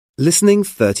Listening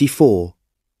 34.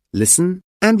 Listen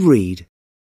and read.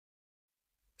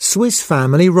 Swiss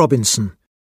Family Robinson.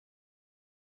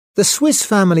 The Swiss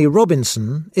Family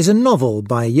Robinson is a novel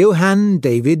by Johann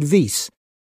David Wyss.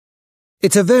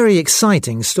 It's a very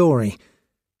exciting story.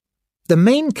 The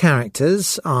main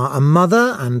characters are a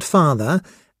mother and father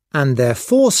and their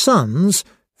 4 sons,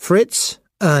 Fritz,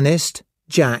 Ernest,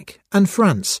 Jack and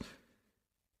Franz.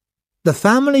 The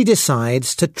family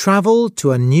decides to travel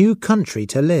to a new country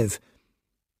to live.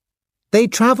 They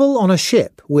travel on a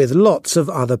ship with lots of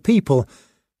other people,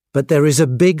 but there is a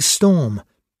big storm.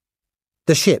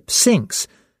 The ship sinks,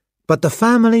 but the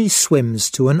family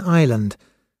swims to an island.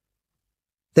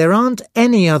 There aren't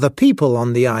any other people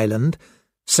on the island,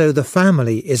 so the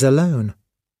family is alone.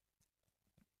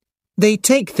 They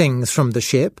take things from the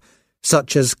ship,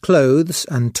 such as clothes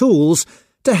and tools,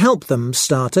 to help them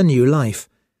start a new life.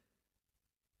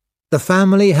 The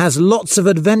family has lots of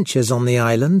adventures on the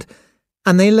island,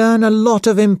 and they learn a lot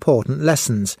of important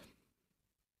lessons.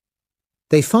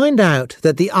 They find out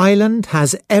that the island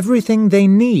has everything they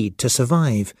need to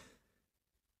survive.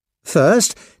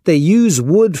 First, they use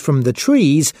wood from the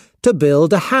trees to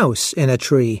build a house in a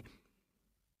tree.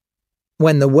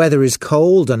 When the weather is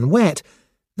cold and wet,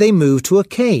 they move to a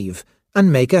cave and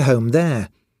make a home there.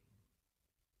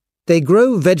 They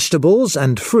grow vegetables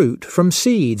and fruit from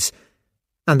seeds,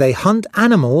 and they hunt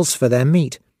animals for their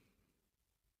meat.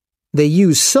 They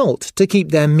use salt to keep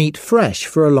their meat fresh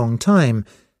for a long time,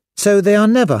 so they are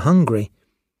never hungry.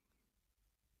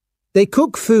 They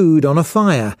cook food on a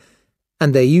fire,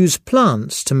 and they use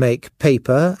plants to make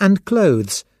paper and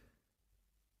clothes.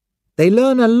 They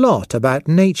learn a lot about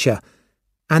nature,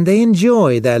 and they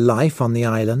enjoy their life on the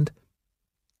island.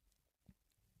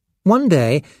 One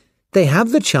day, they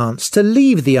have the chance to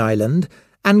leave the island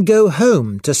and go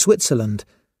home to Switzerland.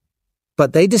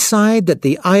 But they decide that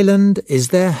the island is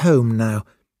their home now.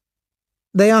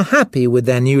 They are happy with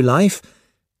their new life,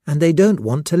 and they don't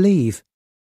want to leave.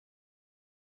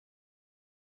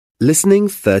 Listening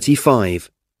 35.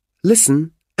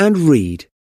 Listen and read.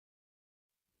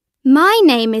 My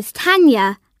name is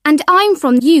Tanya, and I'm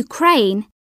from Ukraine.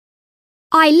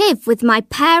 I live with my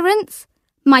parents,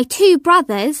 my 2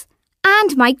 brothers,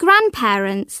 and my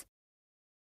grandparents.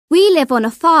 We live on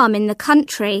a farm in the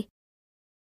country.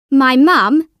 My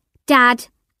mum, dad,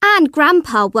 and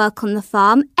grandpa work on the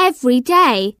farm every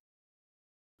day.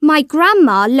 My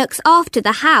grandma looks after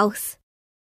the house.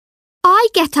 I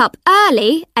get up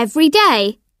early every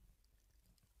day.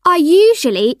 I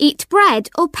usually eat bread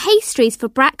or pastries for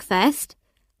breakfast.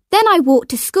 Then I walk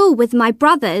to school with my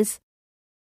brothers.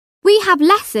 We have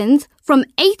lessons from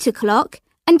 8 o'clock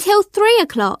until 3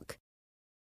 o'clock.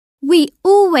 We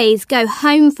always go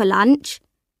home for lunch.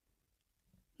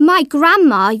 My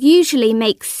grandma usually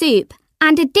makes soup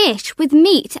and a dish with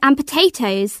meat and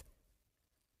potatoes.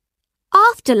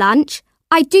 After lunch,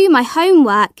 I do my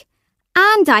homework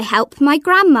and I help my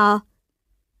grandma.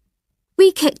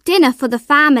 We cook dinner for the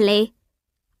family.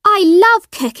 I love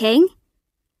cooking.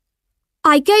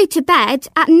 I go to bed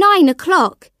at 9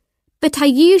 o'clock, but I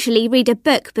usually read a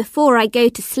book before I go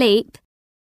to sleep.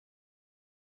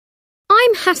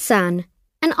 I'm Hassan,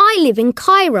 and I live in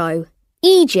Cairo,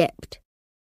 Egypt.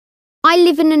 I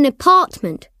live in an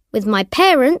apartment with my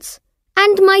parents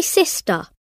and my sister.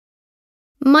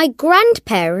 My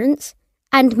grandparents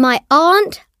and my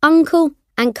aunt, uncle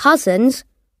and cousins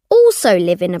also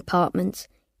live in apartments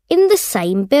in the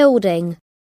same building.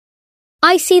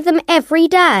 I see them every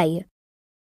day.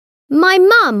 My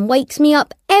mum wakes me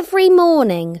up every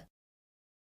morning.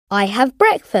 I have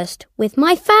breakfast with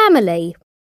my family.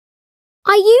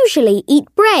 I usually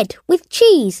eat bread with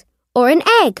cheese or an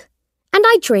egg, and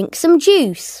I drink some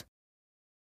juice.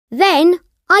 Then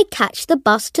I catch the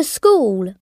bus to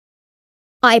school.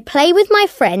 I play with my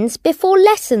friends before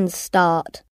lessons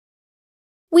start.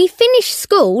 We finish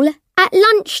school at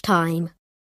lunchtime.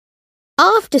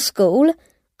 After school,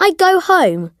 I go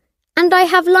home and I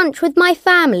have lunch with my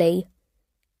family.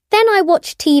 Then I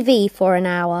watch TV for an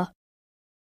hour.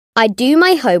 I do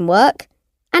my homework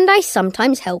and I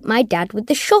sometimes help my dad with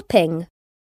the shopping.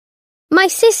 My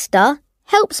sister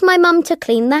helps my mum to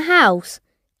clean the house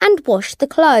and wash the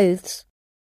clothes.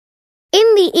 In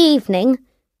the evening,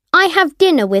 I have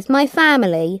dinner with my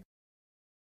family.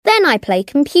 Then I play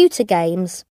computer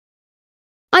games.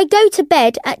 I go to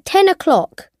bed at 10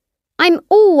 o'clock. I'm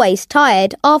always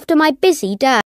tired after my busy day.